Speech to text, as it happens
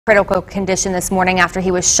Critical condition this morning after he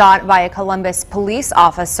was shot by a Columbus police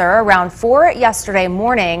officer around 4 yesterday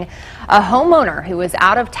morning. A homeowner who was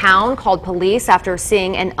out of town called police after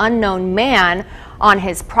seeing an unknown man on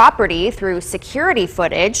his property through security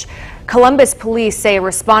footage. Columbus police say a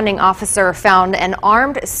responding officer found an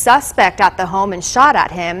armed suspect at the home and shot at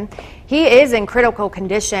him. He is in critical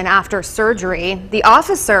condition after surgery. The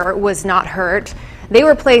officer was not hurt. They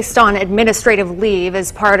were placed on administrative leave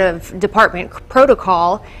as part of department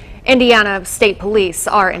protocol. Indiana State Police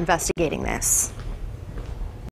are investigating this.